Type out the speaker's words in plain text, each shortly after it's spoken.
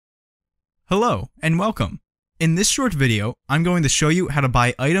Hello and welcome. In this short video, I'm going to show you how to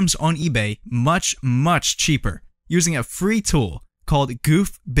buy items on eBay much cheaper using a free tool called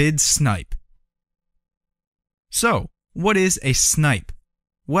goofbid snipe. So, what is a snipe?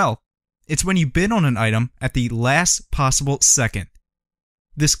 Well, it's when you bid on an item at the last possible second.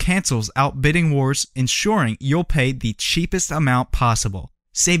 This cancels out bidding wars, ensuring you'll pay the cheapest amount possible,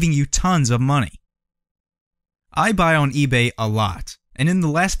 saving you tons of money. I buy on eBay a lot, and in the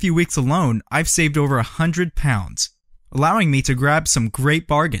last few weeks alone, I've saved over £100, allowing me to grab some great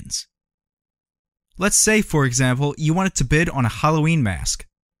bargains. Let's say, for example, you wanted to bid on a Halloween mask,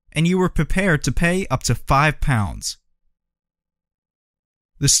 and you were prepared to pay up to £5.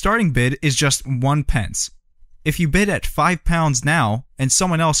 The starting bid is just 1 pence. If you bid at £5 now, and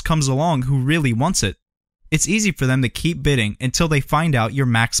someone else comes along who really wants it, it's easy for them to keep bidding until they find out your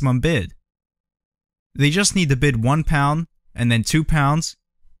maximum bid. They just need to bid £1, and then £2,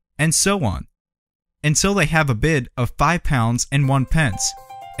 and so on, until they have a bid of £5 and 1 pence,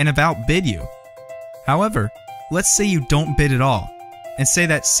 and have outbid you. However, let's say you don't bid at all, and say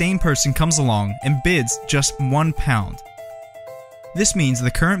that same person comes along and bids just £1. This means the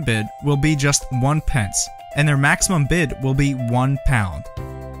current bid will be just 1 pence, and their maximum bid will be £1.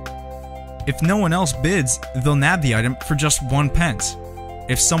 If no one else bids, they'll nab the item for just 1 pence.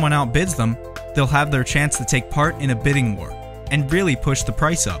 If someone outbids them, they'll have their chance to take part in a bidding war and really push the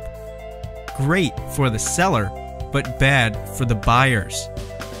price up. Great for the seller, but bad for the buyers.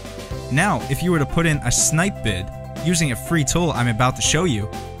 Now, if you were to put in a snipe bid using a free tool I'm about to show you,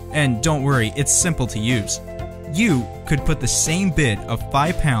 and don't worry, it's simple to use, you could put the same bid of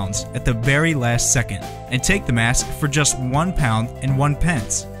 £5 at the very last second and take the mask for just £1 and 1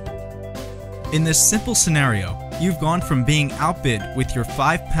 pence. In this simple scenario, you've gone from being outbid with your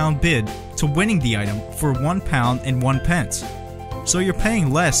 £5 bid to winning the item for £1 and 1 pence. So you're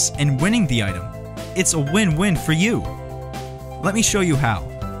paying less and winning the item. It's a win-win for you. Let me show you how.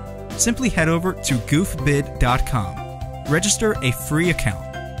 Simply head over to goofbid.com. Register a free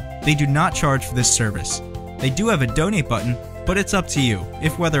account. They do not charge for this service. They do have a donate button, but it's up to you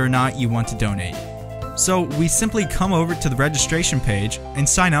if whether or not you want to donate. So we simply come over to the registration page and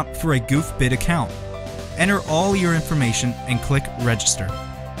sign up for a goofbid account. Enter all your information and click register.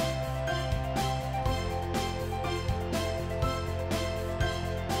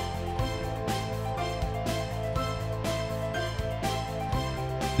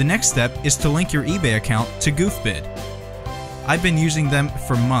 The next step is to link your eBay account to goofbid. I've been using them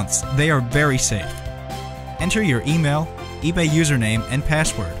for months. They are very safe. Enter your email, eBay username, and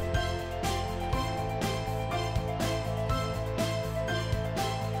password.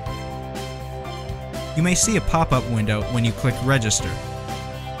 You may see a pop-up window when you click register.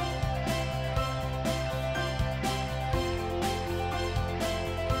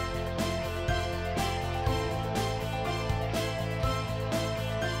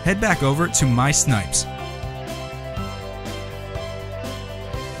 Head back over to My Snipes.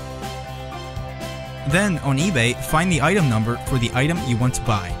 Then, on eBay, find the item number for the item you want to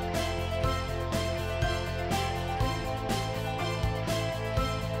buy.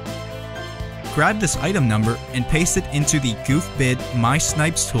 Grab this item number and paste it into the goofbid My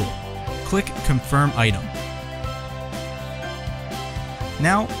Snipes tool. Click Confirm Item.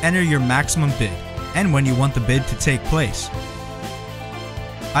 Now, enter your maximum bid and when you want the bid to take place.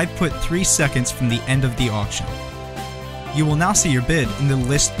 I've put 3 seconds from the end of the auction. You will now see your bid in the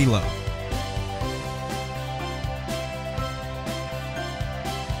list below.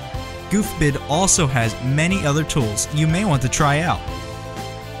 Goofbid also has many other tools you may want to try out.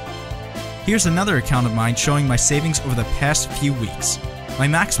 Here's another account of mine showing my savings over the past few weeks. My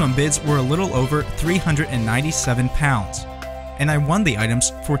maximum bids were a little over £397, and I won the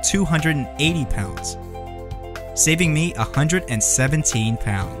items for £280. saving me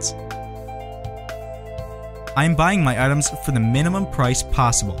 £117. I am buying my items for the minimum price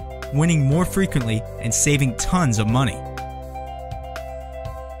possible, winning more frequently and saving tons of money.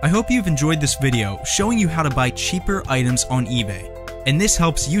 I hope you've enjoyed this video showing you how to buy cheaper items on eBay, and this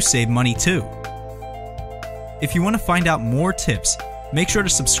helps you save money too. If you want to find out more tips, make sure to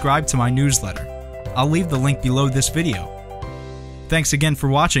subscribe to my newsletter. I'll leave the link below this video. Thanks again for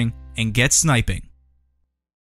watching, and get sniping!